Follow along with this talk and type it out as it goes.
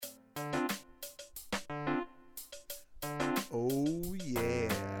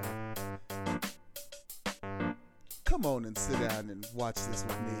come on and sit down and watch this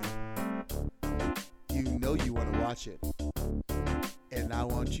with me. You know you want to watch it, and I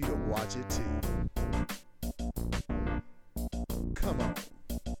want you to watch it too. Come on.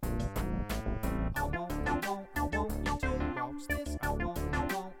 I want you to watch this. I want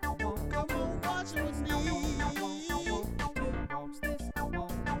Come on, watch it with me. you to watch this.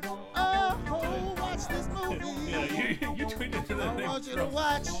 Oh, watch this movie. Yeah, you tweeted to the I thing want you to from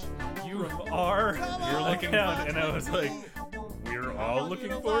watch. you are Come you're on, looking watch out, and I was it. like, we're all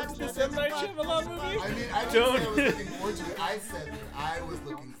looking forward to this M. Night Shyamalan movie. I mean, I didn't Don't- say I was looking forward to it. I said that I was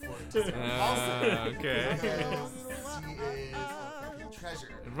looking forward to it. Also, Okay. because she is a fucking treasure.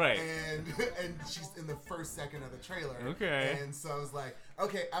 Right. And she's in the first second of the trailer. Okay. And so I was like,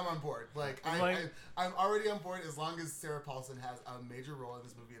 okay, I'm on board. Like, I'm already on board as long as Sarah Paulson has a major role in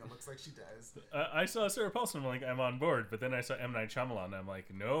this movie, and it looks like she does. I saw Sarah Paulson, I'm like, I'm on board, but then I saw M. Night Shyamalan, and I'm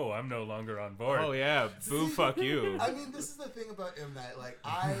like, no, I'm no longer on board. Oh yeah, boo, fuck you. I mean, this is the thing about M. Night. Like,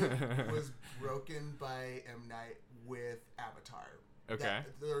 I was broken by M. Night with Avatar. Okay.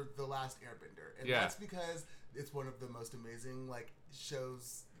 The Last Airbender. And Yeah. that's because it's one of the most amazing, like,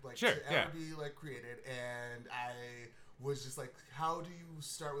 shows, like, Sure, to yeah. ever be, like, created. And I was just like, how do you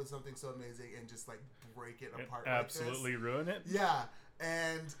start with something so amazing and just, like, break it apart Absolutely ruin it. like this? Yeah.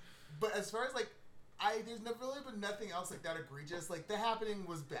 But as far as, like, there's really been nothing else like that egregious. Like, The Happening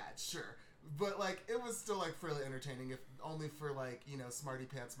was bad, sure. But, like, it was still, like, fairly entertaining, if only for, like, you know, Smarty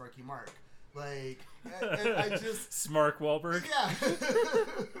Pants Marky Mark. Like, and I just... Smark Wahlberg. Yeah.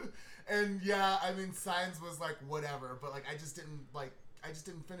 And, yeah, I mean, Signs was, like, whatever. But, like, I just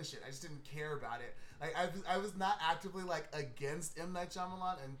didn't finish it. I just didn't care about it. Like, I was not actively, like, against M. Night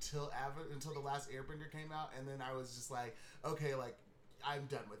Shyamalan until The Last Airbender came out. And then I was just like, okay, like, I'm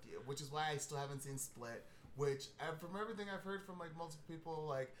done with you. Which is why I still haven't seen Split. Which, from everything I've heard from, like, multiple people,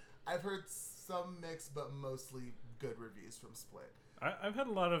 like, I've heard some mixed but mostly good reviews from Split. I've had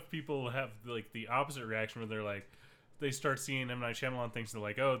a lot of people have like the opposite reaction where they're like, they start seeing M. Night Shyamalan things, they're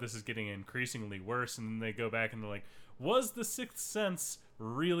like, oh, this is getting increasingly worse, and then they go back and they're like, was The Sixth Sense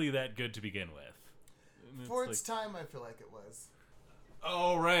really that good to begin with? And For it's its time, I feel like it was.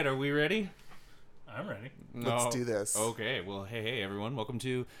 All right, are we ready? I'm ready. Let's do this. Okay, well, hey, everyone. Welcome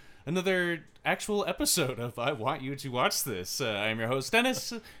to another actual episode of I Want You to Watch This. I'm your host,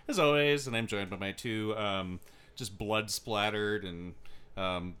 Dennis, as always, and I'm joined by my two just blood-splattered and,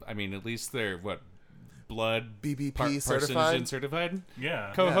 I mean, at least they're, blood BBP Parsonage certified. certified?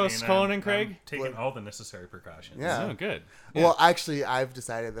 Yeah. Co-hosts Colin and Craig? I'm taking all the necessary precautions. Yeah. Oh, good. Well, actually, I've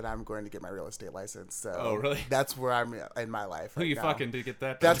decided that I'm going to get my real estate license. So Oh, really? That's where I'm in my life. Who right you now. fucking to get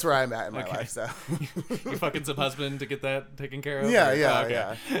that done? That's where I'm at in my Okay. life. So You fucking some husband to get that taken care of? yeah, Or- yeah, oh,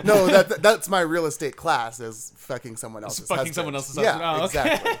 okay. yeah. No, that's my real estate class is fucking someone else's. fucking husband. someone else's Yeah, husband. Oh,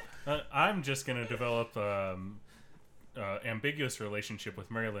 okay. exactly. I'm just going to develop ambiguous relationship with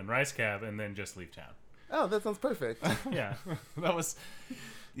Marilyn Ricecab and then just leave town. Oh, that sounds perfect. Yeah. That was,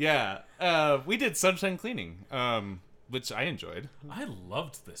 yeah. We did Sunshine Cleaning, which I enjoyed. I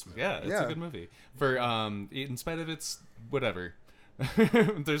loved this movie. Yeah, it's Yeah. a good movie. For in spite of its whatever,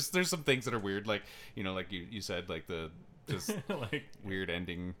 there's some things that are weird, like like you said, like the just like, weird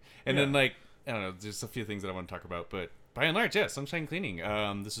ending, and Yeah. then like I don't know, just a few things that I want to talk about. But by and large, yeah, Sunshine Cleaning.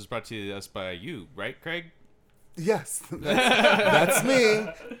 This is brought to us by you, right, Craig? Yes, that's me,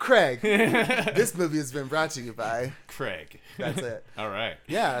 Craig. This movie has been brought to you by. Craig. That's it. All right.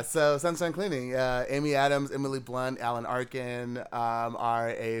 Yeah, so Sunshine Cleaning. Amy Adams, Emily Blunt, Alan Arkin are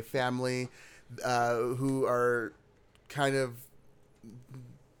a family who are kind of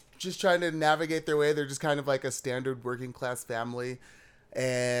just trying to navigate their way. They're just kind of like a standard working class family.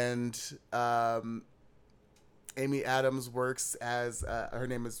 And Amy Adams works as, her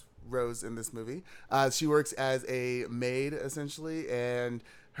name is Rose in this movie. She works as a maid, essentially, and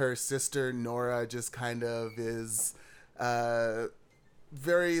her sister Nora just kind of is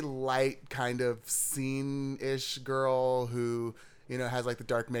very light, kind of scene-ish girl who, has like the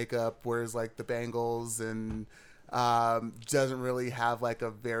dark makeup, wears like the bangles, and doesn't really have like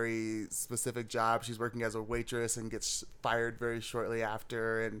a very specific job. She's working as a waitress and gets fired very shortly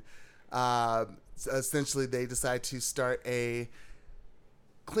after, and so essentially they decide to start a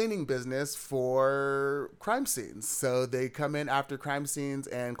cleaning business for crime scenes. So they come in after crime scenes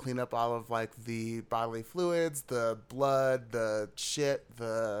and clean up all of like the bodily fluids, the blood, the shit,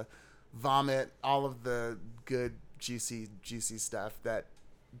 the vomit, all of the good juicy stuff that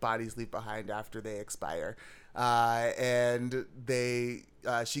bodies leave behind after they expire. And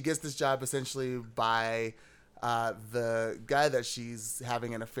she gets this job essentially by the guy that she's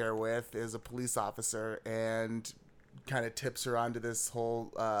having an affair with is a police officer, and kind of tips her onto this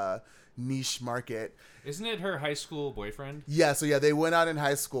whole niche market. Isn't it her high school boyfriend? Yeah, so yeah, they went out in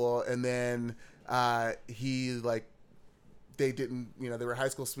high school, and then he like they didn't, they were high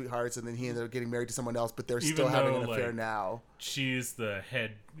school sweethearts, and then he ended up getting married to someone else, but they're Even still having an though, affair like, now. She's the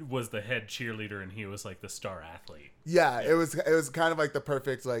head cheerleader, and he was like the star athlete. Yeah, it was kind of like the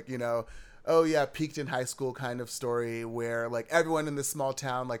perfect oh yeah, peaked in high school kind of story where like everyone in this small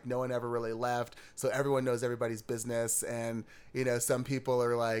town, like no one ever really left, so everyone knows everybody's business, and some people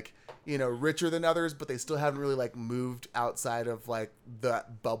are like richer than others, but they still haven't really like moved outside of like the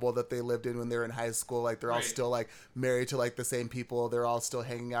bubble that they lived in when they were in high school. Like they're all Right. still like married to like the same people, they're all still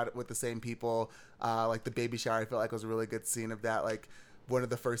hanging out with the same people. Like the baby shower, I felt like was a really good scene of that. Like one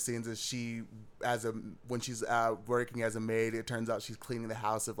of the first scenes is when she's working as a maid, it turns out she's cleaning the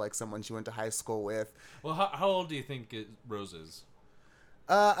house of like someone she went to high school with. Well, how old do you think Rose is?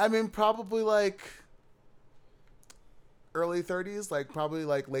 I mean, probably like early 30s, like probably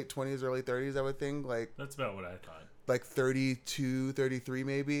like late 20s, early 30s, I would think. Like That's about what I thought. like 32, 33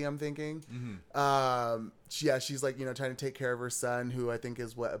 maybe, I'm thinking. She's like, trying to take care of her son, who I think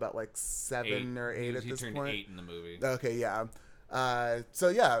is about like 7 or 8 at he this turned point. 8 in the movie. Okay, yeah. So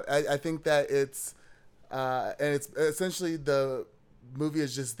yeah, I think that it's and it's essentially the movie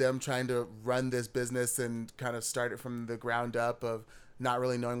is just them trying to run this business and kind of start it from the ground up of not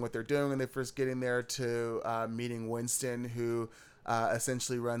really knowing what they're doing when they first get in there to meeting Winston, who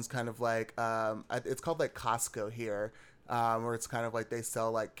essentially runs kind of like it's called like Costco here, where it's kind of like they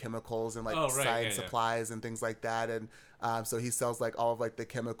sell like chemicals and like Oh, right, side yeah. supplies and things like that, and so he sells like all of like the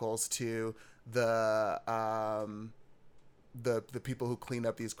chemicals to the people who clean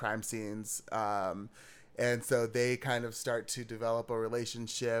up these crime scenes, and so they kind of start to develop a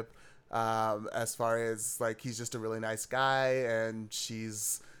relationship, as far as like he's just a really nice guy and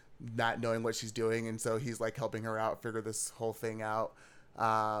she's not knowing what she's doing, and so he's like helping her out figure this whole thing out.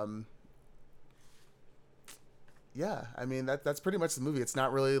 Yeah, I mean that's pretty much the movie. It's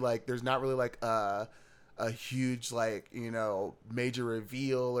not really like there's not really like a huge like major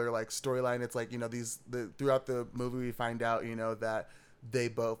reveal or like storyline. It's like throughout the movie we find out that they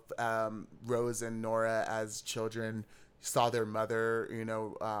both Rose and Nora as children saw their mother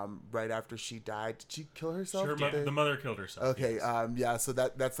right after she died. Did she kill herself? The mother killed herself. Okay, yes. yeah, so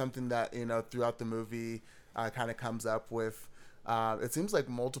that's something that throughout the movie kind of comes up with. It seems like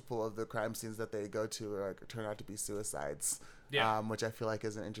multiple of the crime scenes that they go to turn out to be suicides. Yeah. Which I feel like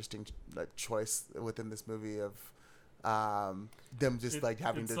is an interesting choice within this movie of them just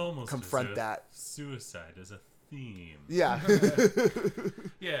having It's to almost confront as if that. Suicide is a theme. Yeah.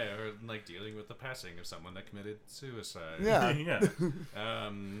 Yeah, or like dealing with the passing of someone that committed suicide. Yeah. Yeah.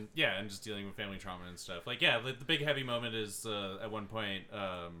 Yeah, and just dealing with family trauma and stuff. Like, yeah, the big heavy moment is at one point,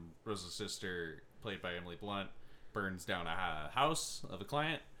 Rose's sister, played by Emily Blunt, burns down a house of a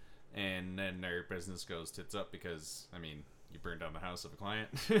client, and then their business goes tits up because, I mean, you burned down the house of a client.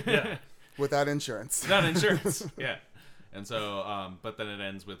 Yeah. Without insurance. Not insurance. Yeah. And so, but then it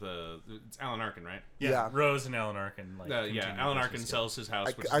ends with it's Alan Arkin, right? Yeah. Rose and Alan Arkin. Like, Yeah, continue Alan business Arkin together. sells his house.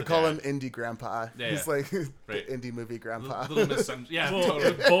 which is I the call dad. him indie grandpa. Yeah, He's yeah. like the Right. indie movie grandpa. Little Miss Sunshine. Yeah, Well,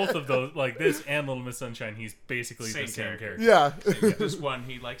 totally. both of those, like this and Little Miss Sunshine, he's basically Same the same character. character. Yeah. This one,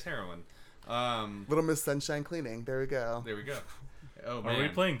 he likes heroin. Little Miss Sunshine cleaning. There we go. There we go. Oh Are man. we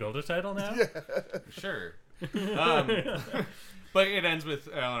playing Build a Title now? Sure. But it ends with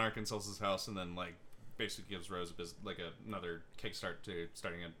Alan Arkin sells his house and then like basically gives Rose another kickstart to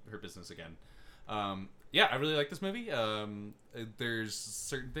starting her business again. Yeah, I really like this movie. There's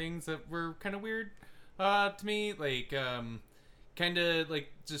certain things that were kind of weird to me, like kind of like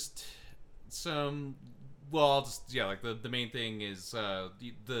just some. Well, I'll just like the main thing is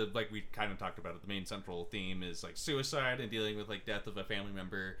the like we kind of talked about it. The main central theme is like suicide and dealing with like death of a family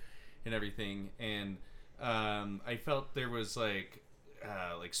member and everything. And I felt there was like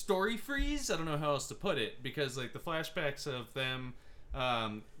story freeze. I don't know how else to put it, because like the flashbacks of them,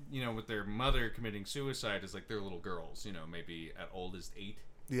 with their mother committing suicide is like they're little girls, maybe at oldest 8.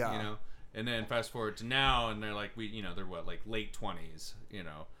 Yeah. And then fast forward to now, and they're like they're what, like late 20s,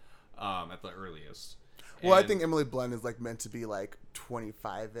 at the earliest. Well, I And- think Emily Blunt is like meant to be like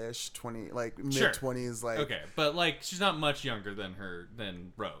 25-ish, 20, like mid Sure. 20s, like okay, but like she's not much younger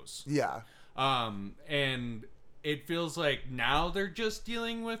than Rose. yeah, And it feels like now they're just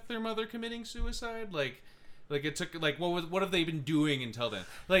dealing with their mother committing suicide. Like it took like what have they been doing until then?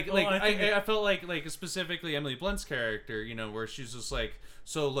 I felt like specifically Emily Blunt's character, where she's just like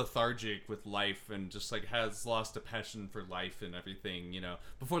so lethargic with life and just like has lost a passion for life and everything,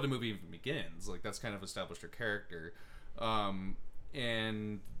 before the movie even begins. Like that's kind of established her character.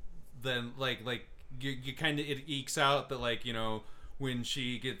 And then like you kind of, it ekes out that, like, you know, when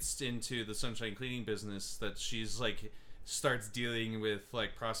she gets into the sunshine cleaning business, that she's like starts dealing with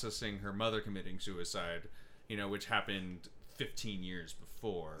like processing her mother committing suicide, you know, which happened 15 years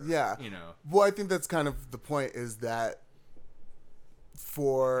before. Yeah. You know. Well, I think that's kind of the point, is that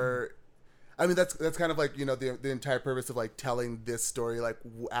I mean, that's kind of like, you know, the entire purpose of like telling this story, like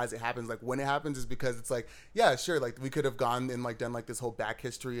as it happens, like when it happens, is because it's like, yeah, sure, like we could have gone and like done like this whole back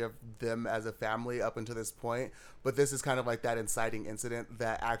history of them as a family up until this point, but this is kind of like that inciting incident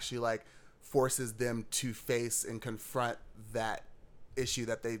that actually like forces them to face and confront that issue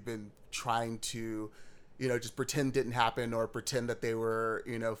that they've been trying to, you know, just pretend didn't happen, or pretend that they were,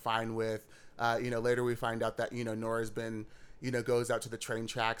 you know, fine with. You know, later we find out that, you know, Nora's been, you know, goes out to the train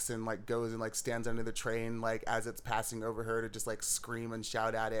tracks and like goes and like stands under the train like as it's passing over her to just like scream and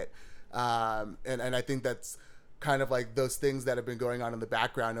shout at it. And I think that's kind of like those things that have been going on in the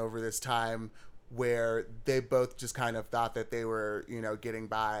background over this time, where they both just kind of thought that they were, you know, getting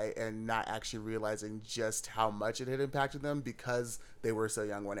by, and not actually realizing just how much it had impacted them because they were so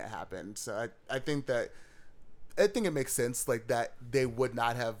young when it happened. So I think it makes sense, like, that they would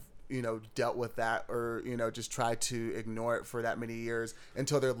not have, you know, dealt with that, or, you know, just try to ignore it for that many years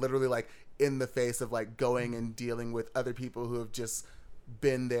until they're literally like in the face of like going and dealing with other people who have just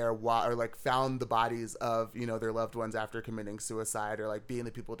been there while, or like found the bodies of, you know, their loved ones after committing suicide, or like being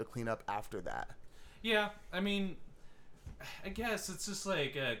the people to clean up after that. Yeah, I mean, I guess it's just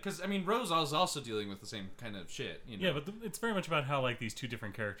like, because I mean, Rose was also dealing with the same kind of shit, you know? Yeah, but it's very much about how like these two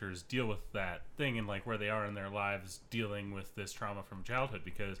different characters deal with that thing, and like where they are in their lives dealing with this trauma from childhood.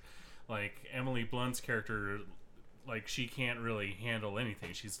 Because like Emily Blunt's character, like, she can't really handle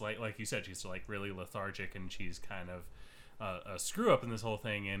anything. She's like you said, she's like really lethargic, and she's kind of a screw up in this whole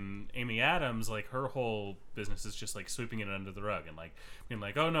thing. And Amy Adams, like, her whole business is just like sweeping it under the rug and like being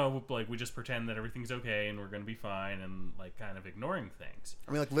like, oh no, like we just pretend that everything's okay and we're gonna be fine, and like kind of ignoring things.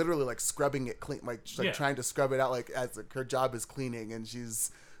 I mean, like literally like scrubbing it clean, like Yeah. trying to scrub it out, like as like, her job is cleaning, and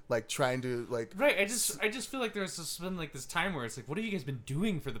she's like trying to like Right, I just feel like there's just been like this time where it's like, what have you guys been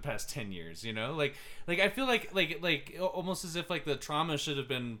doing for the past 10 years, you know? Like I feel like almost as if like the trauma should have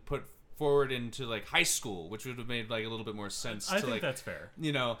been put forward into like high school, which would have made like a little bit more sense. I to, think like, that's fair.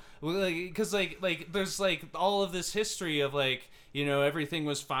 you know, because like there's like all of this history of like, you know, everything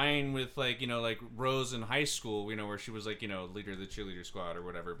was fine with like, you know, like Rose in high school, you know, where she was like, you know, leader of the cheerleader squad or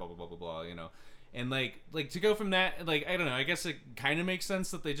whatever, blah blah blah blah blah, you know. And like to go from that, like, I don't know, I guess it kind of makes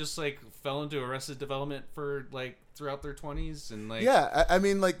sense that they just like fell into Arrested Development for like throughout their 20s, and like, yeah, I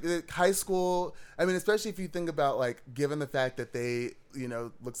mean, like high school, I mean, especially if you think about like, given the fact that they, you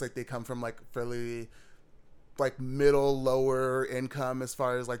know, looks like they come from like fairly like middle lower income as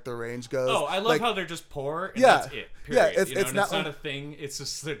far as like the range goes. Oh, I love like, how they're just poor. And Yeah. that's it. Yeah, Period. it's- you know, it's and not it's not like- a thing. It's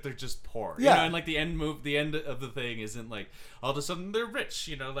just that they're just poor. Yeah. You know, and like the end of the thing isn't like all of a sudden they're rich.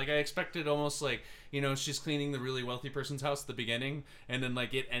 You know, like I expected almost like, you know, she's cleaning the really wealthy person's house at the beginning, and then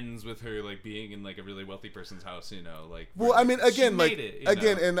like it ends with her like being in like a really wealthy person's house. You know, like, well, I mean, she again, like, made it, you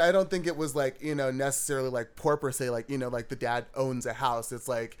again, know? and I don't think it was like, you know, necessarily like poor per se, like, you know, like the dad owns a house. It's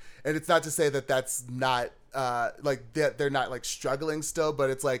like, and it's not to say that that's not, like that they're not like struggling still, but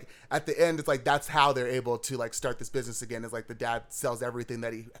it's like at the end, it's like that's how they're able to like start this business again. Is like the dad sells everything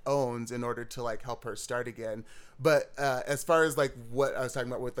that he owns in order to like help her start again. But as far as like what I was talking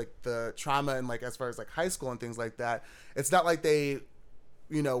about with like the trauma and like as far as like high school and things like that, it's not like they,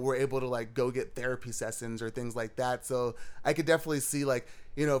 you know, were able to like go get therapy sessions or things like that. So I could definitely see like,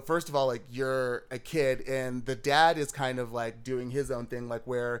 you know, first of all, like you're a kid and the dad is kind of like doing his own thing, like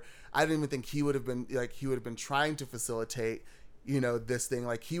where I didn't even think he would have been trying to facilitate, you know, this thing.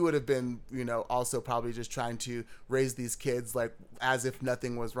 Like he would have been, you know, also probably just trying to raise these kids like as if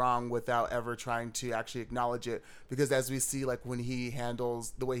nothing was wrong without ever trying to actually acknowledge it. Because as we see, like when he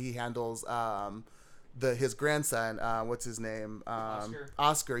handles the way he handles, his grandson, what's his name?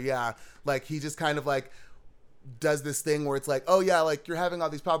 Oscar, yeah. Like he just kind of like does this thing where it's like, oh yeah, like you're having all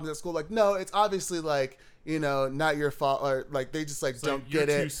these problems at school. Like, no, it's obviously like, you know, not your fault, or like they just like It's don't like, get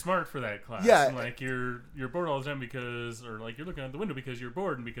you're it. too smart for that class. Yeah. And like you're bored all the time because, or like you're looking out the window because you're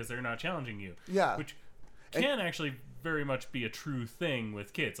bored and because they're not challenging you. Yeah. Which can actually very much be a true thing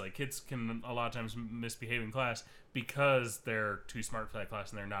with kids. Like kids can a lot of times misbehave in class because they're too smart for that class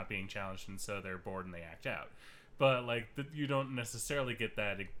and they're not being challenged, and so they're bored and they act out. But like you don't necessarily get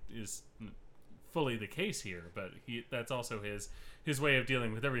that is fully the case here. But that's also his way of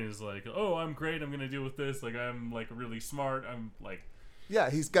dealing with everything is like, oh, I'm great, I'm gonna deal with this. Like I'm like really smart. I'm like, Yeah,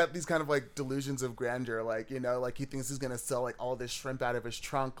 he's got these kind of like delusions of grandeur, like, you know, like he thinks he's gonna sell like all this shrimp out of his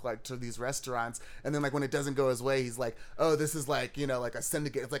trunk like to these restaurants, and then like when it doesn't go his way, he's like, oh, this is like, you know, like a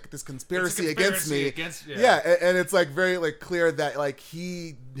syndicate, it's like this conspiracy against me. And it's like very like clear that like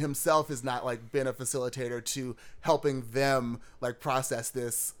he himself has not like been a facilitator to helping them like process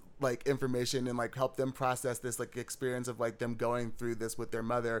this like information and like help them process this like experience of like them going through this with their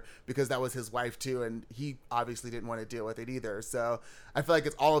mother, because that was his wife too, and he obviously didn't want to deal with it either. So I feel like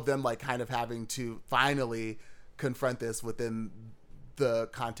it's all of them like kind of having to finally confront this within the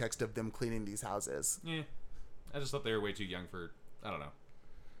context of them cleaning these houses. Yeah, I just thought they were way too young for. I don't know.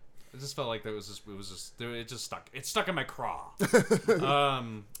 It just felt like it just stuck. It stuck in my craw.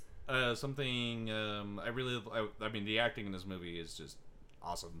 Something I mean, the acting in this movie is just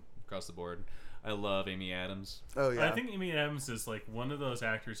awesome across the board. I love Amy Adams. Oh yeah, I think Amy Adams is like one of those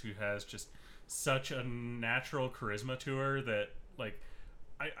actors who has just such a natural charisma to her that like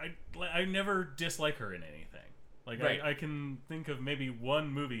I never dislike her in anything. Like Right. I can think of maybe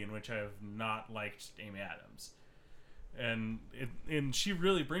one movie in which I have not liked Amy Adams, and she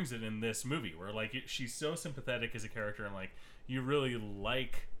really brings it in this movie where like she's so sympathetic as a character, and like you really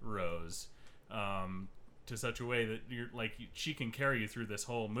like Rose. To such a way that you're like she can carry you through this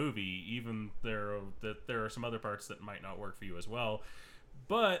whole movie, even there are some other parts that might not work for you as well.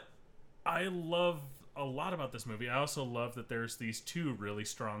 But I love a lot about this movie. I also love that there's these two really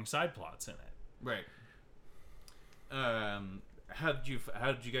strong side plots in it. Right. How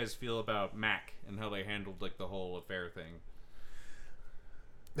did you guys feel about Mac and how they handled like the whole affair thing?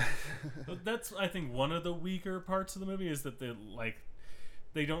 But that's I think one of the weaker parts of the movie is that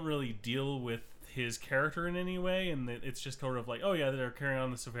they don't really deal with his character in any way, and it's just sort of like, oh yeah, they're carrying on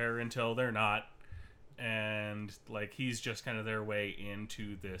this affair until they're not, and like he's just kind of their way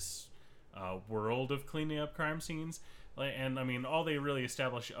into this world of cleaning up crime scenes. Like, and I mean, all they really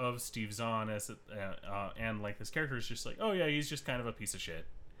establish of Steve Zahn as and like this character is just like, oh yeah, he's just kind of a piece of shit,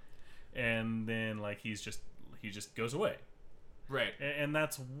 and then like he just goes away. Right. And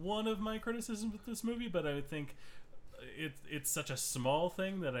that's one of my criticisms with this movie, but I would think it's such a small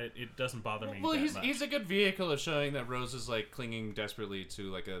thing that it doesn't bother me. Well, that much. he's a good vehicle of showing that Rose is like clinging desperately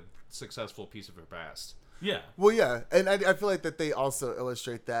to like a successful piece of her past. Yeah. Well, yeah, and I feel like that they also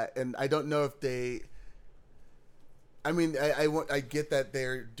illustrate that, and I don't know if they. I mean, I get that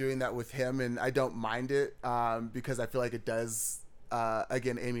they're doing that with him, and I don't mind it because I feel like it does.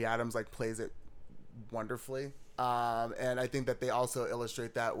 Again, Amy Adams like plays it wonderfully, and I think that they also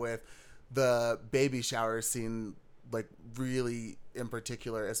illustrate that with the baby shower scene, like really in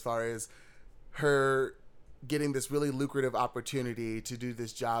particular, as far as her getting this really lucrative opportunity to do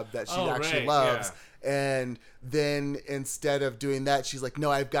this job that she actually loves. And then instead of doing that, she's like,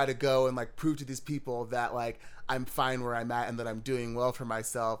 no, I've got to go and like prove to these people that like I'm fine where I'm at and that I'm doing well for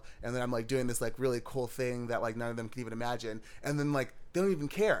myself. And then I'm like doing this like really cool thing that like none of them can even imagine. And then like they don't even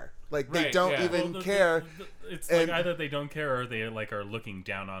care. Like they don't even care. It's like either they don't care or they like are looking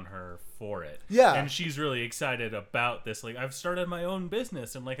down on her for it. Yeah. And she's really excited about this. Like, I've started my own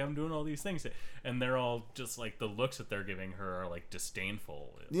business and like I'm doing all these things. And they're all just like the looks that they're giving her are like disdainful.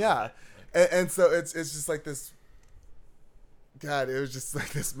 Yeah. And so it's just like this. God, it was just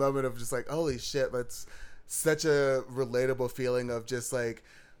like this moment of just like, holy shit, that's such a relatable feeling of just like,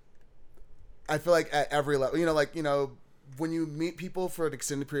 I feel like at every level, when you meet people for an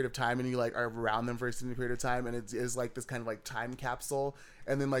extended period of time and you like are around them for an extended period of time, and it is like this kind of like time capsule,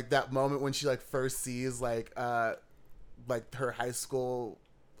 and then like that moment when she like first sees like her high school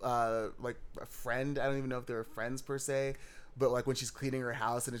like a friend, I don't even know if they were friends per se, but like when she's cleaning her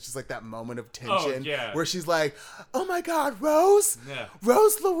house, and it's just like that moment of tension where she's like, oh my god, Rose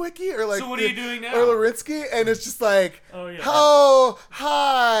Lewicki, or like, so what are you doing now, or Lorinsky, and it's just like,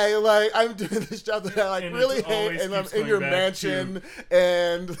 hi, like I'm doing this job that I like and really hate, and I'm in your mansion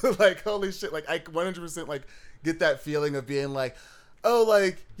and like holy shit, like I 100% like get that feeling of being like, oh,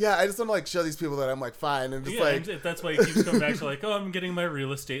 like, yeah, I just want to, like, show these people that I'm, like, fine. And just, like... And that's why he keeps coming back to, like, oh, I'm getting my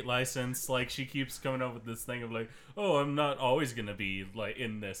real estate license. Like, she keeps coming up with this thing of, like, oh, I'm not always going to be, like,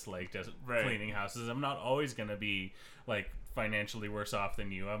 in this, like, just cleaning houses. I'm not always going to be, like, financially worse off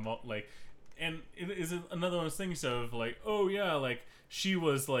than you. I'm, like... And it is another one of those things of, like, oh, yeah, like, she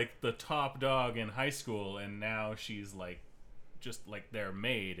was, like, the top dog in high school, and now she's, like, just, like, their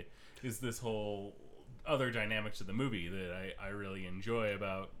maid. Is this whole... other dynamics of the movie that I really enjoy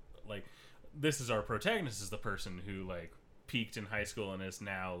about, like, this is our protagonist is the person who like peaked in high school and is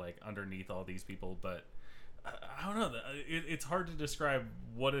now like underneath all these people, but I don't know, it's hard to describe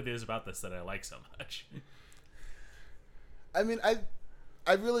what it is about this that I like so much. I mean, I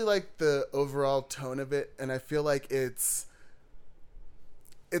really like the overall tone of it, and I feel like it's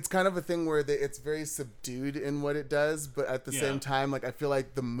it's kind of a thing where it's very subdued in what it does, but at the Yeah. same time, like I feel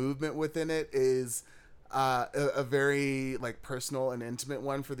like the movement within it is a very like personal and intimate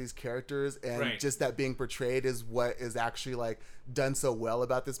one for these characters, and Right. just that being portrayed is what is actually like done so well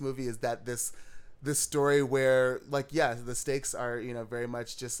about this movie, is that this story where like the stakes are very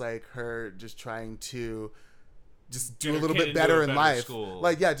much just like her just trying to just do Get a her little kid bit into better a in better life, school.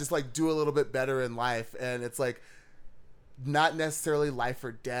 like just like do a little bit better in life, and it's like not necessarily life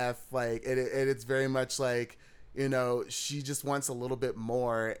or death, like it's very much like she just wants a little bit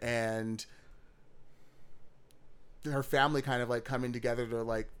more, and her family kind of like coming together to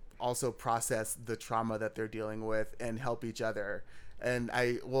like also process the trauma that they're dealing with and help each other. And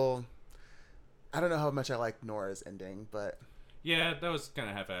I don't know how much I like Nora's ending, but Yeah, that was kind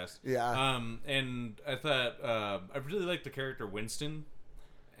of half-assed. Yeah. And I thought I really liked the character Winston,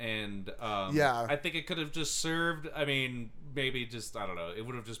 and Yeah. I think it could have just served. I mean, maybe just I don't know. It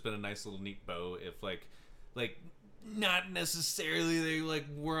would have just been a nice little neat bow if like not necessarily they like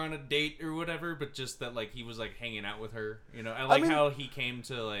were on a date or whatever, but just that like he was like hanging out with her. I like mean- how he came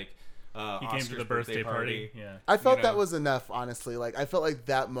to like He came to the birthday party. Yeah. I felt know. that was enough, honestly. Like I felt like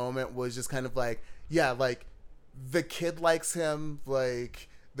that moment was just kind of like, like the kid likes him, like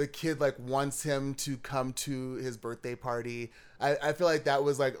the kid like wants him to come to his birthday party. I feel like that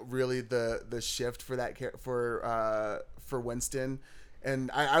was like really the shift for that for Winston.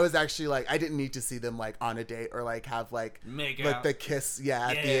 And I was actually like, I didn't need to see them like on a date or like have like Make like out. the kiss at the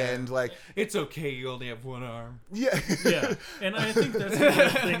Yeah. end, like It's okay, you only have one arm. yeah. Yeah, and I think that's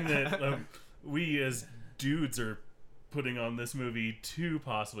the thing that we as dudes are putting on this movie too,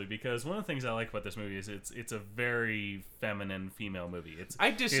 possibly, because one of the things I like about this movie is it's a very feminine female movie.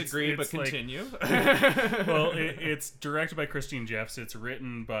 I disagree, it's but like- continue. well, it's directed by Christine Jeffs. It's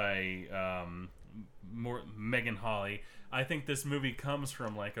written by Megan Hawley. I think this movie comes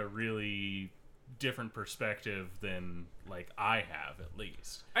from like a really different perspective than like I have, at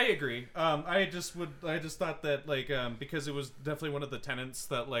least. I agree. I just thought that like because it was definitely one of the tenets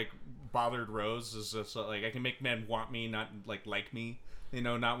that like bothered Rose is just like I can make men want me, not like me.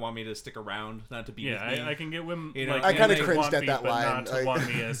 Not want me to stick around, not to be with me. Yeah, I can get women. You know, like, I kinda they cringed want at me, that but line, not to like- want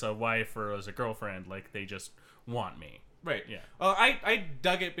me as a wife or as a girlfriend. Like they just want me. Right. Yeah. Well, I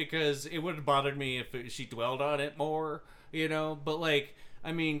dug it because it would have bothered me if she dwelled on it more, But, like,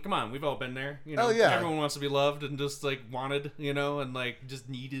 I mean, come on. We've all been there, Oh, yeah. Everyone wants to be loved and just, like, wanted, and, like, just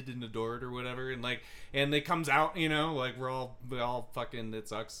needed and adored or whatever. And, like, and it comes out, like, we all fucking, it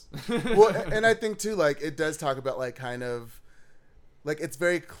sucks. Well, and I think too, like it does talk about like kind of like it's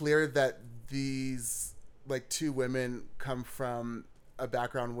very clear that these like two women come from a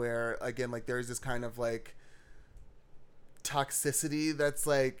background where again like there's this kind of like toxicity that's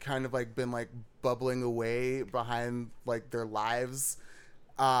like kind of like been like bubbling away behind like their lives,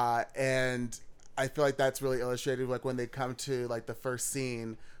 and I feel like that's really illustrated like when they come to like the first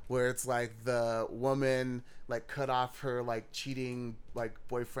scene where it's like the woman like cut off her like cheating like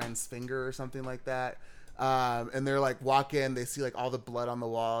boyfriend's finger or something like that, and they're like walk in, they see like all the blood on the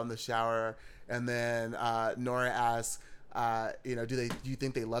wall in the shower, and then Nora asks do you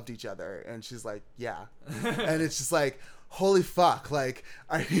think they loved each other, and she's like yeah. And it's just like holy fuck, like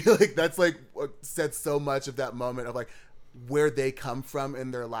I feel like that's like what said so much of that moment of like where they come from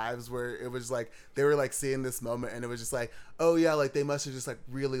in their lives, where it was like they were like seeing this moment and it was just like oh yeah, like they must have just like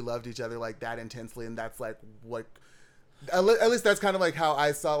really loved each other like that intensely, and that's like what at least that's kind of like how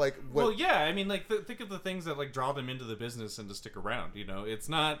I saw like what Well, yeah, I mean, like, think of the things that, like, draw them into the business and to stick around, It's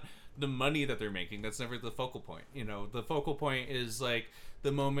not the money that they're making. That's never the focal point, The focal point is, like,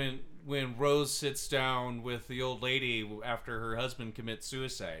 the moment when Rose sits down with the old lady after her husband commits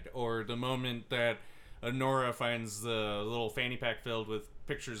suicide, or the moment that Nora finds the little fanny pack filled with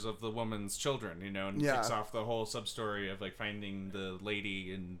pictures of the woman's children, and Yeah. kicks off the whole sub-story of, like, finding the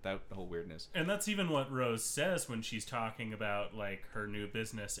lady and that whole weirdness. And that's even what Rose says when she's talking about like her new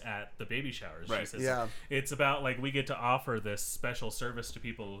business at the baby showers. She Right. says Yeah. it's about like we get to offer this special service to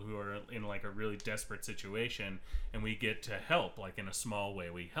people who are in like a really desperate situation, and we get to help like in a small way.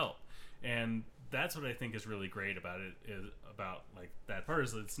 We help, and that's what I think is really great about it. Is about like that part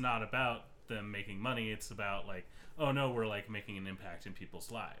is it's not about them making money. It's about like oh no, we're like making an impact in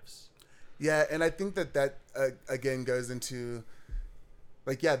people's lives. Yeah, and I think that again goes into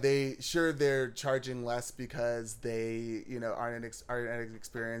like they're charging less because they aren't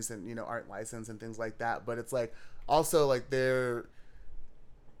experienced and aren't licensed and things like that, but it's like also like they're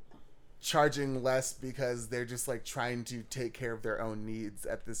charging less because they're just like trying to take care of their own needs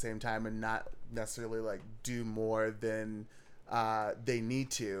at the same time and not necessarily like do more than they need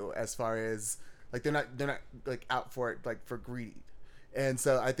to, as far as like they're not like out for it like for greed. And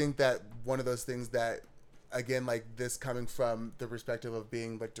so I think that one of those things that, again, like this coming from the perspective of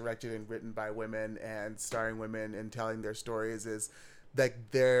being like directed and written by women and starring women and telling their stories is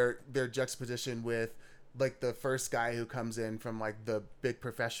like their juxtaposition with like the first guy who comes in from like the big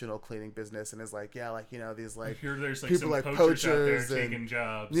professional cleaning business and is like, yeah, like, you know, these like Here there's like people some like poachers, out there and taking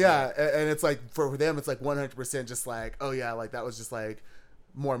jobs. yeah, and it's like for them it's like 100% just like, oh yeah, like that was just like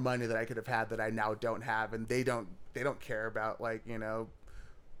more money that I could have had that I now don't have, and they don't care about like, you know,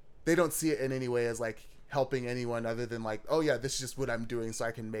 they don't see it in any way as like helping anyone other than like, oh yeah, this is just what I'm doing so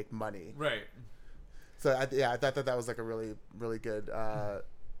I can make money. Right. So I thought that was like a really, really good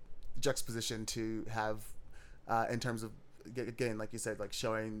juxtaposition to have in terms of, again, like you said, like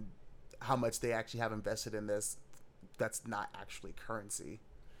showing how much they actually have invested in this that's not actually currency.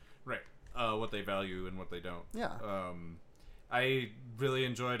 Right. What they value and what they don't. Yeah. I really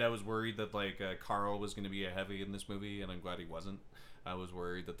enjoyed. I was worried that like Carl was going to be a heavy in this movie, and I'm glad he wasn't. I was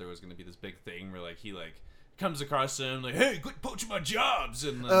worried that there was going to be this big thing where like he like comes across him like, hey, quit poaching my jobs,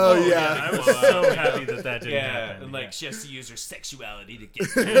 and Oh, yeah. I was so happy that didn't happen. and like yeah. she has to use her sexuality to get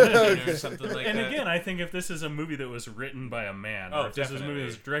paid or something like And that. again, I think if this is a movie that was written by a man, Oh, or if this is a movie that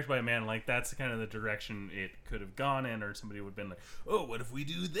was definitely. directed by a man, like that's kind of the direction it could have gone in, or somebody would have been like, oh, what if we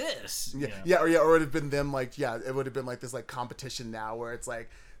do this? Or it would have been them like, it would have been like this like competition now where it's like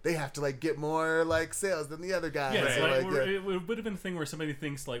they have to like get more like sales than the other guys. yeah, it's So, like, yeah. it would have been a thing where somebody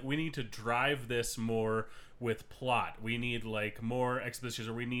thinks like, we need to drive this more with plot. We need like more expositions,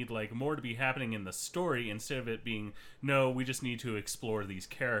 or we need like more to be happening in the story instead of it being, no, we just need to explore these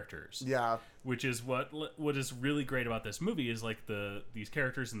characters. Yeah. Which is what is really great about this movie is like these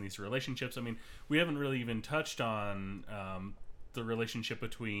characters and these relationships. I mean, we haven't really even touched on the relationship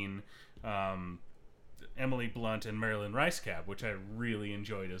between Emily Blunt and Marilyn Ricecab, which I really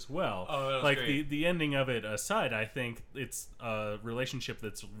enjoyed as well. Oh, that was like great. the ending of it aside, I think it's a relationship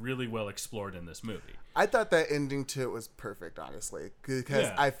that's really well explored in this movie. I thought that ending to it was perfect, honestly, because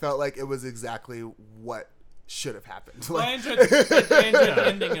Yeah. I felt like it was exactly what should have happened. Well, I Like, enjoyed the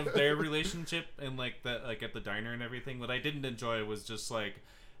ending of their relationship and like the like at the diner and everything. What I didn't enjoy was just like,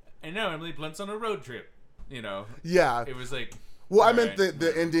 I know Emily Blunt's on a road trip. You know, yeah. it was like. Well, I alright. meant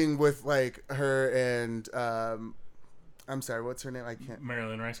the ending with like her and I'm sorry, what's her name? I can't.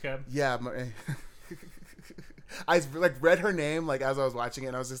 Marilyn Ricecab. Yeah, I like read her name like as I was watching it,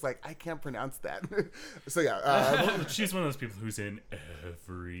 and I was just like, I can't pronounce that. So yeah, Well, she's one of those people who's in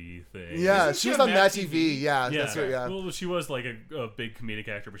everything. yeah, Isn't she she was on on Mad Mad TV. TV? Yeah, Yeah, that's right. Yeah. Well, she was like a big comedic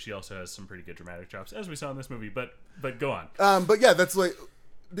actor, but she also has some pretty good dramatic chops, as we saw in this movie. But go on. But yeah, that's like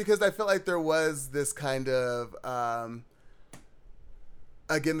because I felt like there was this kind of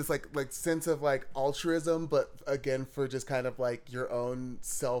again this like sense of like altruism, but again for just kind of like your own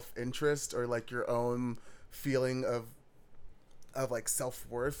self interest or like your own feeling of like self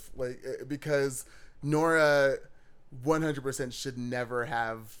worth, like because Nora 100% should never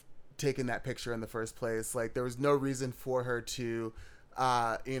have taken that picture in the first place. Like there was no reason for her to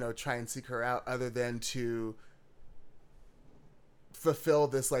try and seek her out other than to fulfill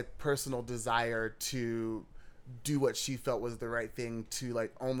this like personal desire to do what she felt was the right thing to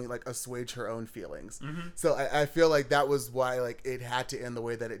like only like assuage her own feelings. So I feel like that was why like it had to end the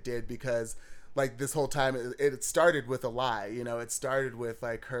way that it did, because like this whole time it started with a lie. It started with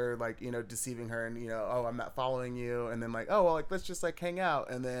like her like deceiving her and oh, I'm not following you, and then like, oh well, like let's just like hang out,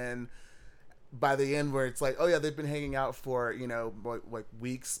 and then by the end where it's like, oh yeah, they've been hanging out for like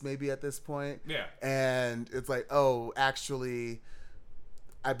weeks maybe at this point. Yeah. And it's like, oh, actually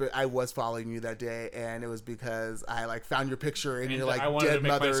I was following you that day, and it was because I like found your picture in And your like I wanted to dead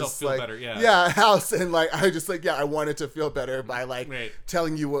make myself mother's feel like better, yeah. house, and like I just like I wanted to feel better by like Right.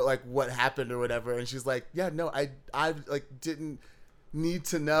 telling you what happened or whatever. And she's like, yeah, no, I like didn't need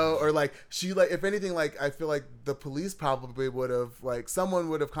to know, or like she like if anything like I feel like the police probably would have like someone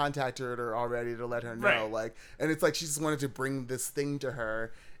would have contacted her already to let her know, Right. like, and it's like she just wanted to bring this thing to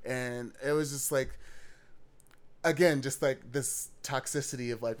her, and it was just like, again, just like this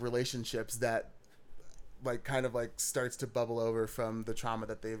toxicity of like relationships that like kind of like starts to bubble over from the trauma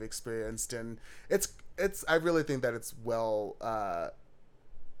that they've experienced. And it's I really think that it's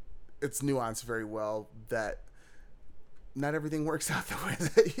it's nuanced very well, that not everything works out the way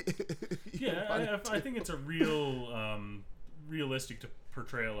that you Yeah, want it to. I think it's a real realistic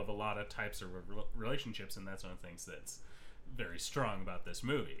portrayal of a lot of types of relationships, and that's one of the things that's very strong about this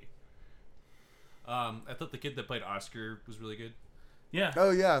movie. I thought the kid that played Oscar was really good. Yeah,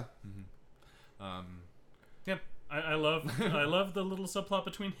 Oh yeah. yeah. I love the little subplot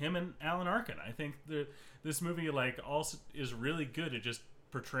between him and Alan Arkin. I think this movie like also is really good at just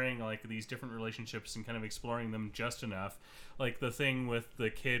portraying like these different relationships and kind of exploring them just enough. Like the thing with the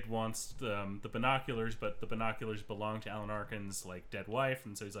kid wants the binoculars, but the binoculars belong to Alan Arkin's like dead wife,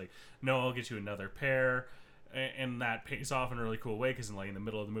 and so he's like, no, I'll get you another pair. And that pays off in a really cool way because in the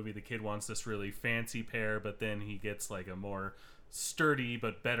middle of the movie the kid wants this really fancy pair, but then he gets like a more sturdy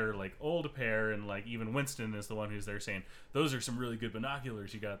but better like old pair, and like even Winston is the one who's there saying, those are some really good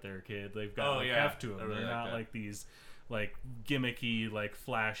binoculars you got there, kid. They've got heft to them. Really They're like not that. like these like gimmicky, like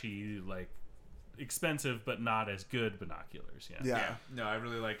flashy, like expensive but not as good binoculars. Yeah. No, I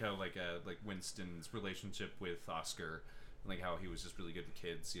really like how like Winston's relationship with Oscar, like how he was just really good to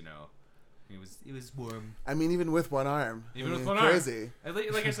kids. He was warm. I mean, even with one arm. Even I with mean, one crazy. arm.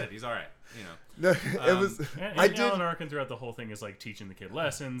 Like I said, he's all right. No, it was. And I did. Alan Arkin throughout the whole thing is like teaching the kid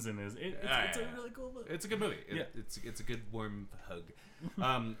lessons, and it's a really cool book. It's a good movie. Yeah. It's a good warm hug.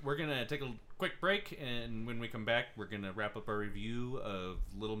 We're gonna take a quick break, and when we come back, we're gonna wrap up our review of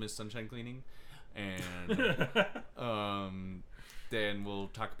Little Miss Sunshine Cleaning, and then we'll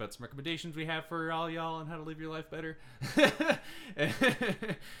talk about some recommendations we have for all y'all on how to live your life better.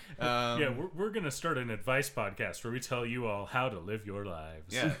 Yeah, we're gonna start an advice podcast where we tell you all how to live your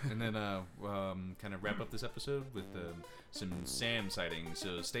lives. Yeah, and then kind of wrap up this episode with some Sam sightings.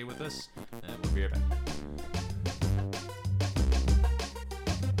 So stay with us, and we'll be right back.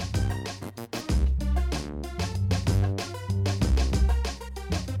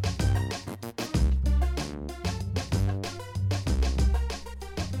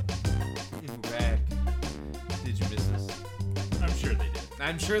 And we're back. Did you miss us? I'm sure they did.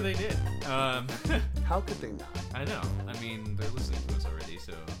 I'm sure they did. How could they not? I know. I mean, they're listening to us already,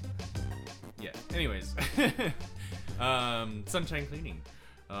 so yeah. Anyways, Sunshine Cleaning.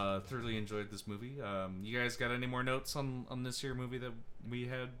 Thoroughly enjoyed this movie. You guys got any more notes on this here movie that we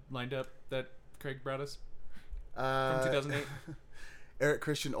had lined up that Craig brought us from 2008? Eric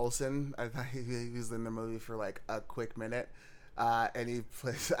Christian Olsen. I thought he was in the movie for like a quick minute, and he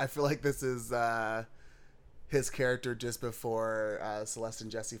plays. I feel like this is his character just before Celeste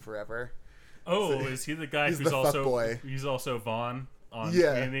and Jesse Forever. Oh, is he the guy he's who's the also fuckboy. he's also Vaughn on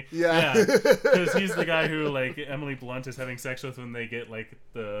Yeah, Community? yeah. Because he's the guy who like Emily Blunt is having sex with when they get like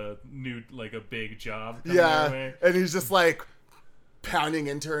the new like a big job. Coming their Yeah, way. and he's just like pounding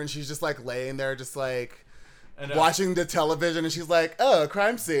into her, and she's just like laying there, just like. And, watching the television, and she's like, "Oh,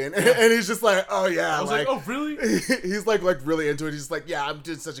 crime scene," and he's just like, "Oh yeah." I was like, oh really? He's like really into it. He's just like, "Yeah, I'm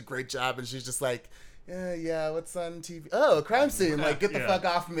doing such a great job," and she's just like, "Yeah, what's on TV? Oh, crime scene! Like, get the Yeah. fuck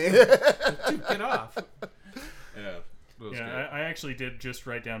off me!" Dude, get off. Yeah. That was Yeah, good. I actually did just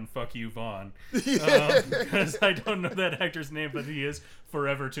write down "fuck you, Vaughn," Yeah. because I don't know that actor's name, but he is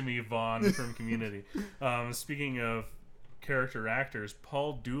forever to me Vaughn from Community. Speaking of character actors,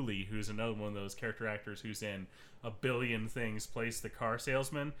 Paul Dooley, who's another one of those character actors who's in a billion things, plays the car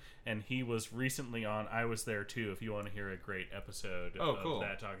salesman, and he was recently on I Was There Too, if you want to hear a great episode Oh, of cool.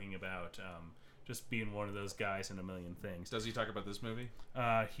 that, talking about just being one of those guys in a million things. Does he talk about this movie?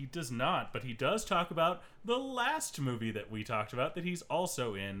 He does not, but he does talk about the last movie that we talked about that he's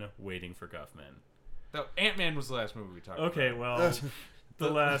also in, Waiting for Guffman. No, Ant-Man was the last movie we talked about. Okay, well, the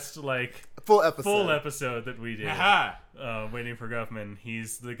last Full episode. full episode that we did, Aha! Waiting for Guffman,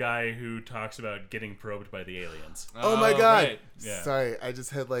 he's the guy who talks about getting probed by the aliens. Oh my god! right. Yeah. Sorry, I just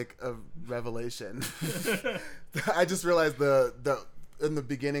had like a revelation. I just realized the in the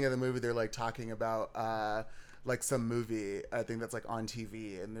beginning of the movie they're like talking about like some movie I think that's like on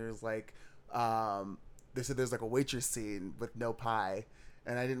TV, and there's like they said there's like a waitress scene with no pie.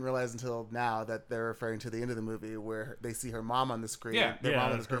 And I didn't realize until now that they're referring to the end of the movie where they see her mom on the screen. Yeah. Their Yeah, mom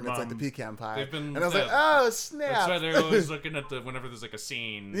on the her screen. It's like the mom. pecan pie. They've been- and I was like, yeah. oh, snap. That's why they're always looking at whenever there's like a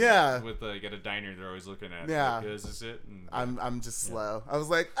scene. Yeah. With like at a diner, they're always looking at. Yeah. Like, is this it? And, I'm just slow. I was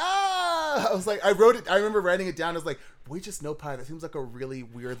like, I was like, I wrote it. I remember writing it down. I was like, we just know pie. That seems like a really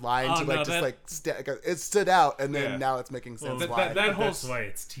weird line Oh, to like no, just that- like it stood out, and then Yeah. now it's making sense Well, why. that whole That's why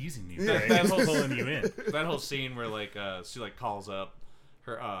it's teasing you, Yeah. right? that whole pulling you in. that whole scene where like she like calls up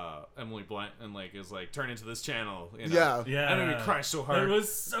her Emily Blunt and like is like turn into this channel. You know? Yeah. Yeah, I made me cry so hard. It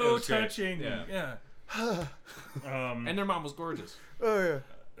was so It was great. touching. Yeah. Yeah. And their mom was gorgeous. Oh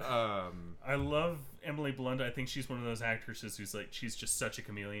yeah. I love Emily Blunt. I think she's one of those actresses who's like she's just such a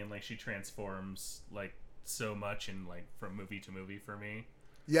chameleon. Like she transforms like so much in like from movie to movie for me.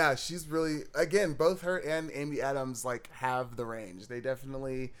 Yeah, she's really, again, both her and Amy Adams like have the range. They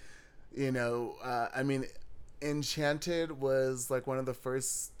definitely, you know, I mean, Enchanted was like one of the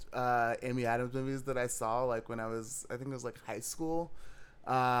first Amy Adams movies that I saw, like when I think it was like high school.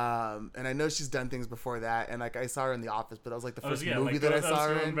 And I know she's done things before that, and like I saw her in The Office, but that was like the first movie like, that I was saw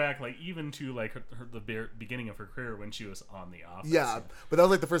her going in. back like even to like the beginning of her career when she was on The Office. Yeah, but that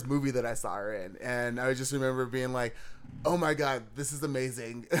was like the first movie that I saw her in, and I just remember being like, "Oh my god, this is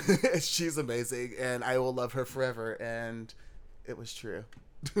amazing! She's amazing, and I will love her forever." And it was true.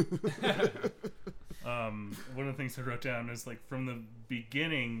 One of the things I wrote down is like from the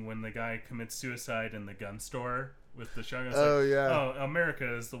beginning when the guy commits suicide in the gun store with the shotgun. Oh, yeah. Oh,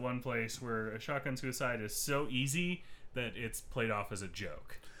 America is the one place where a shotgun suicide is so easy that it's played off as a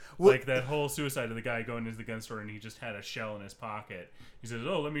joke. Well- Like that whole suicide of the guy going into the gun store and he just had a shell in his pocket. He says,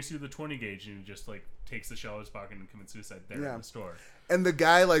 "Oh, let me see the 20 gauge," and he just like takes the shell out of his pocket and commits suicide there Yeah. in the store. And the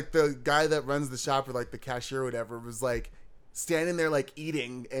guy that runs the shop, or like the cashier or whatever, was like standing there like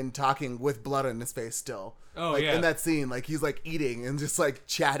eating and talking with blood on his face still. Oh, like, yeah. in that scene, like he's like eating and just like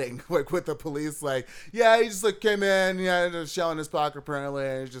chatting like with the police. Like, yeah, he just like came in, he had a shell in his pocket apparently,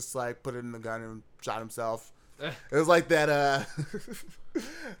 and he just like put it in the gun and shot himself. It was like that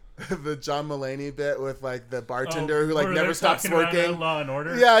the John Mulaney bit with like the bartender who like Or never they're stops talking about working. Law and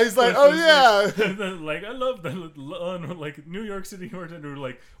Order. Yeah, he's like, It's "Oh, just yeah." like I love the like New York City bartender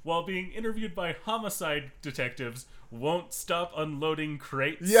like while being interviewed by homicide detectives won't stop unloading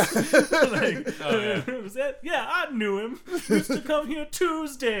crates. Yeah. Like, Oh, yeah. was that? Yeah, I knew him. He used to come here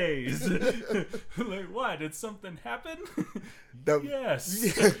Tuesdays. Like, why? Did something happen? That-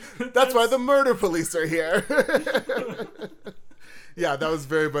 Yes. Yeah, that's why the murder police are here. Yeah, that was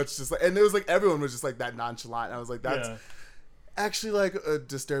very much just like, and it was like everyone was just like that nonchalant. I was like, that's Yeah. actually like a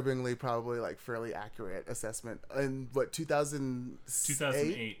disturbingly, probably like fairly accurate assessment in what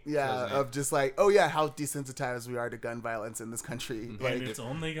 2008. Yeah, 2008. of just like, oh yeah, how desensitized we are to gun violence in this country. And Like, it's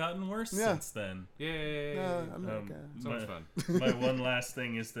only gotten worse Yeah. since then. Yay. America. So much fun. My one last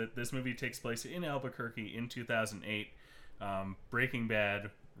thing is that this movie takes place in Albuquerque in 2008. Breaking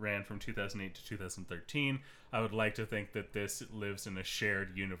Bad ran from 2008 to 2013. I would like to think that this lives in a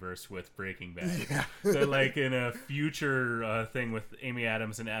shared universe with Breaking Bad. Yeah. That like in a future thing with Amy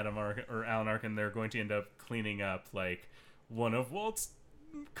Adams and Alan Arkin, they're going to end up cleaning up like one of Walt's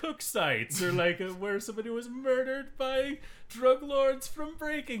cook sites or like where somebody was murdered by drug lords from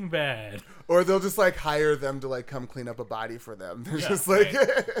Breaking Bad. Or they'll just like hire them to like come clean up a body for them. They're Yeah, just like,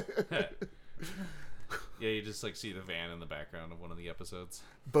 Yeah, you just like see the van in the background of one of the episodes.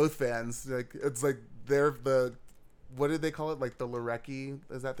 both fans. Like it's like they're the, what did they call it? Like the Lorecki?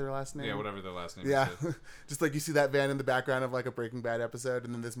 Is that their last name? Yeah, whatever their last name Yeah, is. just like you see that van in the background of like a Breaking Bad episode,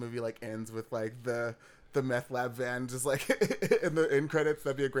 and then this movie like ends with like the meth lab van just like in the end credits.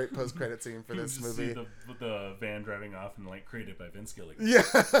 That'd be a great post credit scene for You this just movie. see the van driving off and like created by Vince Gilligan. Yeah.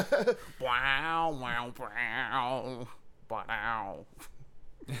 Wow! Wow! Wow! Wow!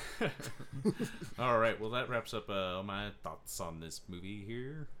 All right, well that wraps up all my thoughts on this movie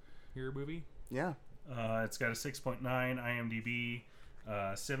here. Movie. Yeah. It's got a 6.9 IMDb,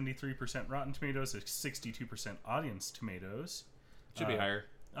 73% Rotten Tomatoes, a 62% Audience Tomatoes. Should be higher.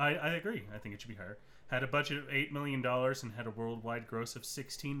 I agree. I think it should be higher. Had a budget of $8 million and had a worldwide gross of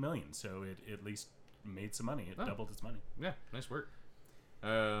 $16 million. So it at least made some money. It Oh. doubled its money. Yeah, nice work.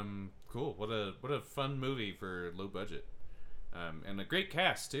 Cool. What a fun movie for low budget. And a great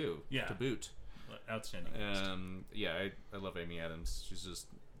cast too. Yeah. To boot. Outstanding. Yeah, I love Amy Adams. She's just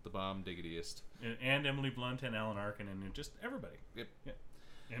the bomb diggityest. And Emily Blunt and Alan Arkin and just everybody. Yep. Yeah.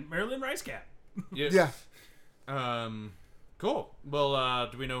 And Marilyn Rice-Cap. Yeah. Yeah. Cool. Well,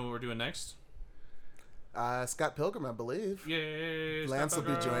 do we know what we're doing next? Scott Pilgrim, I believe. Yay! Lance will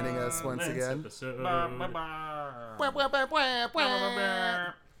be joining us once Lance again. episode.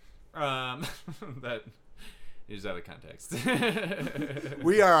 That is out of context.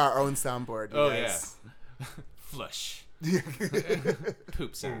 We are our own soundboard. You Oh guys. yeah. Flush. Yeah.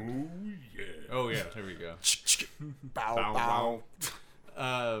 Poop sound. Oh, yeah. Oh yeah. There we go. Bow, Bow,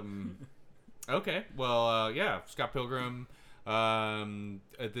 bow. Okay. Well, yeah. Scott Pilgrim.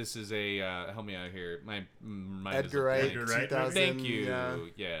 This is a help me out here. My mind is Edgar a Wright, blank. Edgar Wright. 2000, Thank you. Yeah.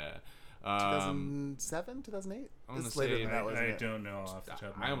 Yeah. 2007, 2008? I wanna It's later say- than that, wasn't I it? don't know off the top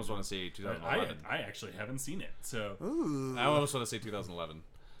of my I almost head. want to say But 2011. I actually haven't seen it, so Ooh. I almost want to say 2011.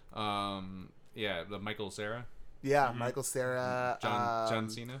 Yeah, the Michael Cera, Yeah, Michael Cera, John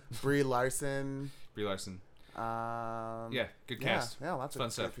Cena, Brie Larson. Brie Larson. Yeah, Good cast. Yeah, lots Fun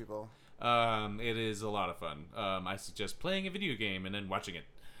of stuff. great people. It is a lot of fun. I suggest playing a video game and then watching it,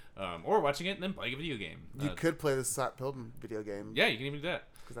 or watching it and then playing a video game. You could play the Scott Pilgrim video game. Yeah, you can even do that.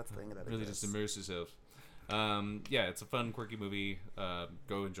 Because that's the thing that Really exists. just immerse yourself. Yeah, it's a fun, quirky movie.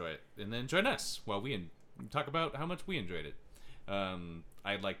 Go enjoy it, and then join us while we talk about how much we enjoyed it.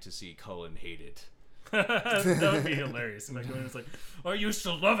 I'd like to see Cullen hate it. That would be hilarious. And it's like, I used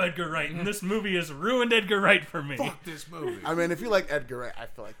to love Edgar Wright, and this movie has ruined Edgar Wright for me. Fuck this movie. I mean, if you like Edgar Wright, I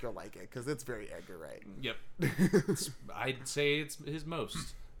feel like you'll like it because it's very Edgar Wright. Yep. I'd say it's his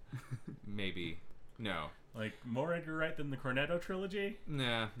most. Maybe. No. Like, more Edgar Wright than the Cornetto trilogy?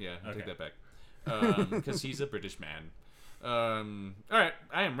 Nah, yeah, I'll take Okay. that back. Because he's a British man. All right,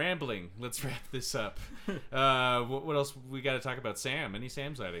 I am rambling. Let's wrap this up. What else we got to talk about? Sam, any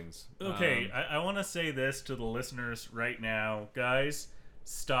Sam sightings? Okay, I want to say this to the listeners right now. Guys,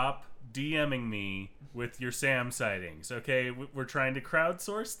 stop DMing me with your Sam sightings, okay? We're trying to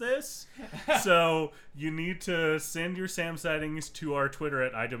crowdsource this. So you need to send your Sam sightings to our Twitter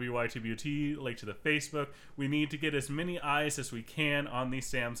at IWYTBUT, link to the Facebook. We need to get as many eyes as we can on these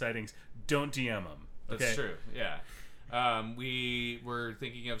Sam sightings. Don't DM them. Okay? That's true. Yeah. We were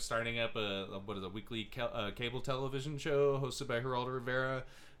thinking of starting up a weekly cable television show hosted by Geraldo Rivera,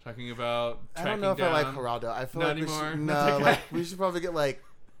 talking about. I don't know if I like Geraldo. I feel Not like anymore? we Not should, that no, guy? like we should probably get like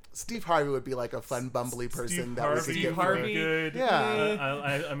Steve Harvey would be like a fun bumbly person Steve that we Harvey, could Steve get for- Harvey. good.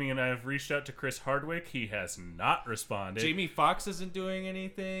 Yeah. I mean, I've reached out to Chris Hardwick. He has not responded. Jamie Foxx isn't doing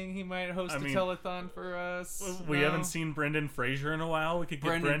anything. He might host I a mean, telethon for us. We No? haven't seen Brendan Fraser in a while. We could get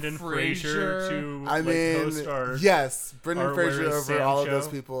Brendan Brendan Fraser. Fraser to I host mean, our yes, Brendan our Fraser Where's over Sam all of show. those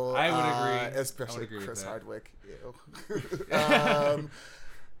people. I would agree. Especially I would agree with Chris that. Hardwick. Ew.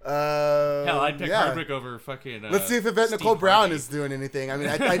 Hell, I'd pick yeah. Hardwick over fucking. Let's see if Yvette Steve Nicole Brown Harvey. is doing anything. I mean,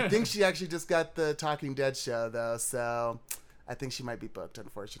 I think she actually just got the Talking Dead show, though, so I think she might be booked,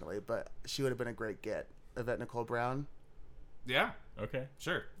 unfortunately. But she would have been a great get. Yvette Nicole Brown. Yeah, Okay.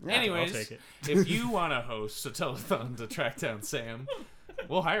 sure. Yeah, Anyways, I'll take it. if you want to host a telethon to track down Sam,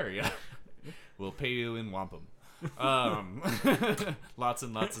 we'll hire you. We'll pay you in wampum. Lots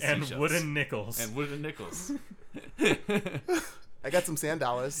and lots of And seashells. wooden nickels. And wooden nickels. I got some sand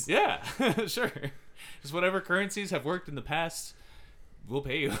dollars. Yeah, sure. Just whatever currencies have worked in the past, we'll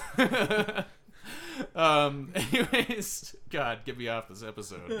pay you. Anyways, God, get me off this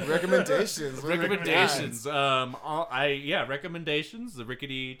episode. Recommendations. What are Recommendations. Recommendations. The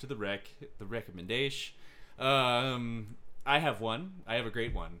rickety to the wreck. The recommendation. I have one. I have a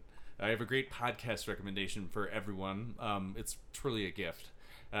great one. I have a great podcast recommendation for everyone. It's truly a gift.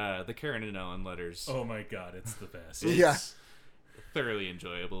 The Karen and Ellen letters. Oh my god, it's the best. It's Yeah. thoroughly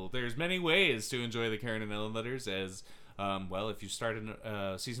enjoyable. There's many ways to enjoy the Karen and Ellen letters. As well, if you start in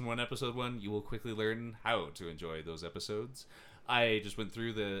season 1, episode 1, you will quickly learn how to enjoy those episodes. I just went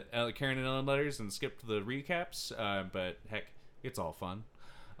through the Karen and Ellen letters and skipped the recaps, but heck, it's all fun.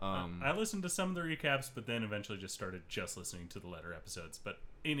 I listened to some of the recaps, but then eventually just started just listening to the letter episodes. But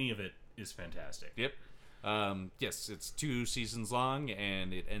any of it is fantastic. Yep. Yes, it's 2 seasons long,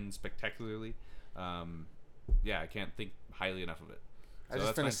 and it ends spectacularly. Yeah, I can't think highly enough of it. I So just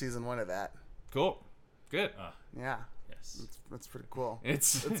that's finished fine. season 1 of that. Cool. Good. Yeah, Yes. that's pretty cool.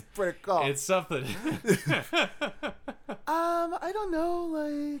 It's It's pretty cool. it's something. I don't know,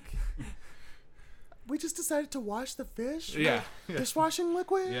 like we just decided to wash the fish. Yeah. with dishwashing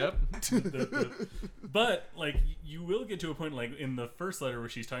liquid. Yep. But like, you will get to a point like in the first letter where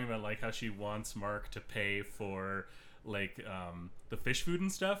she's talking about like how she wants Mark to pay for like the fish food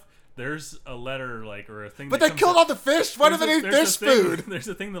and stuff. There's a letter like or a thing. But that they comes killed up- all the fish. Why do there's they a- eat there's fish a thing- food? There's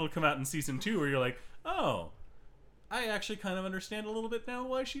a thing that'll come out in season 2 where you're like, oh, I actually kind of understand a little bit now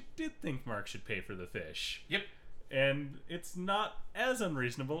why she did think Mark should pay for the fish. Yep. And it's not as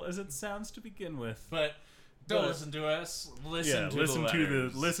unreasonable as it sounds to begin with. But don't But- listen to us. Listen to listen the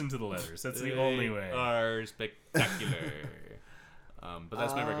letters. listen to the letters. That's the They only way. Are spectacular. But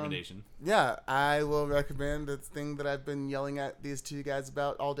that's my recommendation. Yeah, I will recommend the thing that I've been yelling at these two guys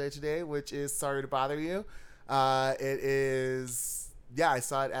about all day today, which is Sorry to Bother You. It is, yeah, I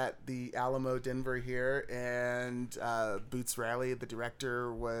saw it at the Alamo Denver here, and Boots Riley, the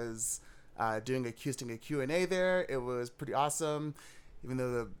director, was doing a Q&A there. It was pretty awesome, even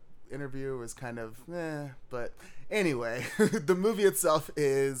though the interview was kind of but anyway, the movie itself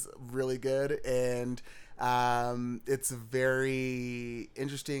is really good, and it's a very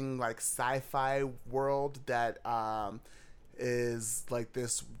interesting like sci-fi world that is like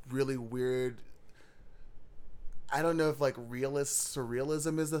this really weird, I don't know if like realist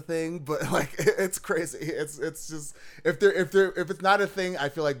surrealism is a thing, but like it's crazy. It's just if it's not a thing, I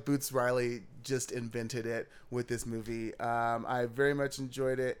feel like Boots Riley just invented it with this movie. I very much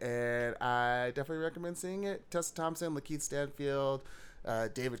enjoyed it, and I definitely recommend seeing it. Tessa Thompson, Lakeith Stanfield,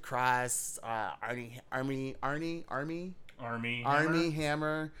 David Cross, Army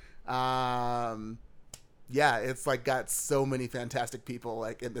Hammer. Yeah, it's like got so many fantastic people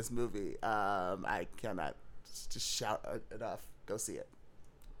like in this movie. I cannot just shout enough. Go see it.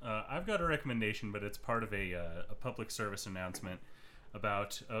 I've got a recommendation, but it's part of a public service announcement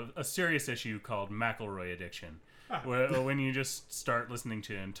about a serious issue called McElroy addiction. When you just start listening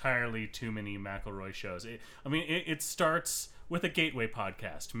to entirely too many McElroy shows. It starts with a gateway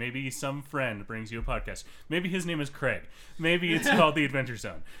podcast. Maybe some friend brings you a podcast. Maybe his name is Craig. Maybe it's called The Adventure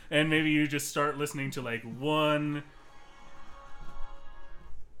Zone. And maybe you just start listening to like one...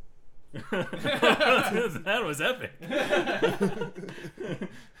 That was epic.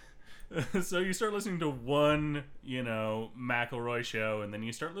 So you start listening to one, McElroy show, and then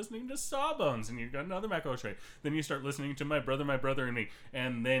you start listening to Sawbones, and you've got another McElroy show. Then you start listening to My Brother, and Me,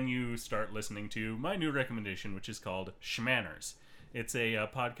 and then you start listening to my new recommendation, which is called Schmanners. It's a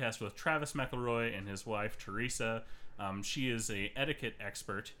podcast with Travis McElroy and his wife, Teresa. She is a etiquette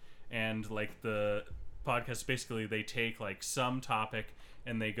expert, and like the podcast, basically they take like some topic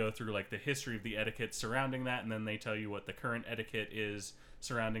and they go through like the history of the etiquette surrounding that, and then they tell you what the current etiquette is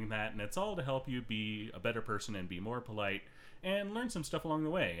surrounding that, and it's all to help you be a better person and be more polite and learn some stuff along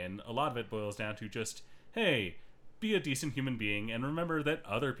the way. And a lot of it boils down to just, hey, be a decent human being and remember that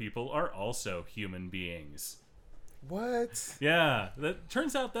other people are also human beings. What? Yeah, that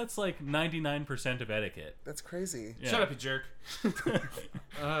turns out that's like 99% of etiquette. That's crazy. Yeah. Shut up, you jerk.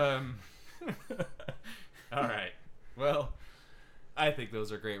 All right. Well, I think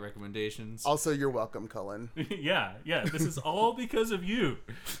those are great recommendations. Also, you're welcome, Cullen. yeah, this is all because of you.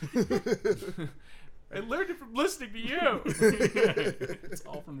 I learned it from listening to you. It's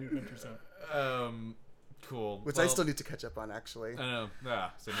all from the Adventure Zone. Cool. Which I still need to catch up on, actually. I know.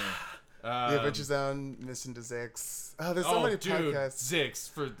 Same here. The Adventure Zone, Mission to Zix. Oh, there's so many podcasts. Zix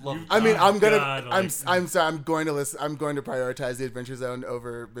for love. I mean, I'm going to listen. I'm going to prioritize the Adventure Zone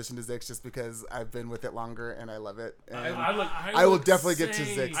over Mission to Zix just because I've been with it longer and I love it. And I will definitely get to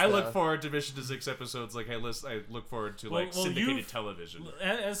Zix. I look forward to Mission to Zix episodes. Like I look forward to syndicated television.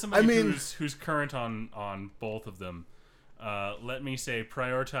 As somebody who's current on both of them, let me say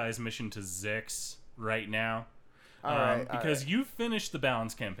prioritize Mission to Zix right now. Because you finished the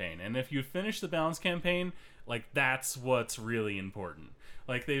Balance campaign, and if you finish the Balance campaign, like that's what's really important.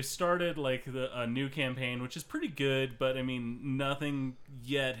 Like they've started like a new campaign, which is pretty good, but I mean nothing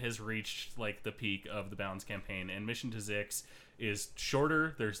yet has reached like the peak of the Balance campaign. And Mission to Zix is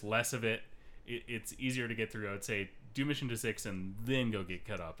shorter. There's less of it. It's easier to get through. I would say do Mission to Zix and then go get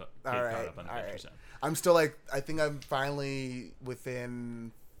caught up on Adventure Zone. I'm still I think I'm finally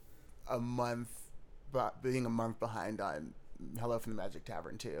within a month. But being a month behind on Hello from the Magic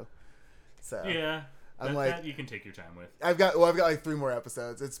Tavern too, so yeah, I'm that you can take your time with. I've got like 3 more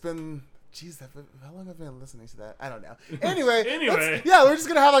episodes. It's been how long have I been listening to that? I don't know. Anyway, we're just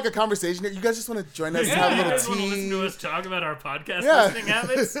gonna have like a conversation. You guys just want to join us and have a little tea? Listen to us talk about our podcast listening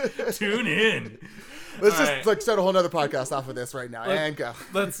habits. Tune in. Let's just like start a whole nother podcast off of this right now and go.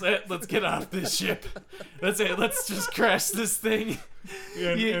 Let's get off this ship. That's it. Let's just crash this thing.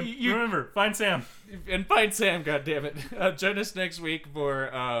 You remember, find Sam. And find Sam, goddammit. Join us next week for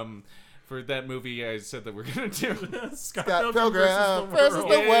that movie I said that we're gonna do. Scott Pilgrim versus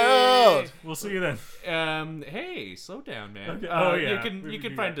the World. We'll see you then. Hey, slow down, man. Okay. You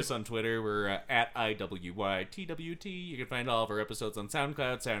can find us on Twitter. We're at IWYTWT. You can find all of our episodes on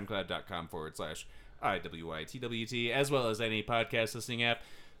SoundCloud, soundcloud.com/IWYTWT, as well as any podcast listening app.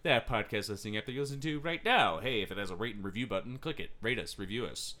 That podcast listening app that you listen to right now. Hey, if it has a rate and review button, click it. Rate us, review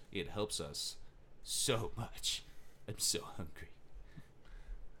us. It helps us so much. I'm so hungry.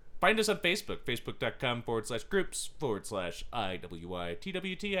 Find us on Facebook,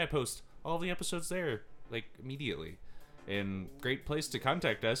 facebook.com/groups/IWYTWT. I post all the episodes there, like, immediately. And great place to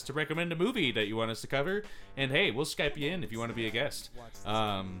contact us to recommend a movie that you want us to cover. And hey, we'll Skype you in if you want to be a guest.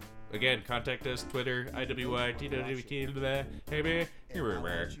 Again, contact us, Twitter, IWYTWT. Hey,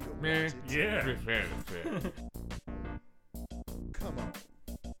 yeah. Come on.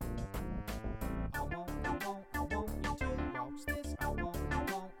 I won't you to watch this. I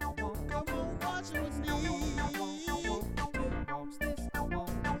won't come on, watch it with me. I won't watch this.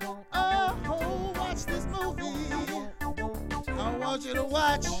 Oh, watch this movie. I want you to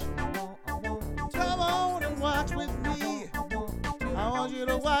watch. Come on and watch with me. I want you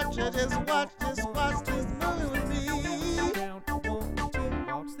to watch. Just watch this movie with me.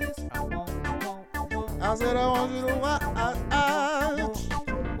 I said I want you to watch.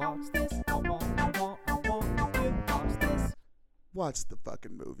 Watch the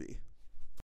fucking movie.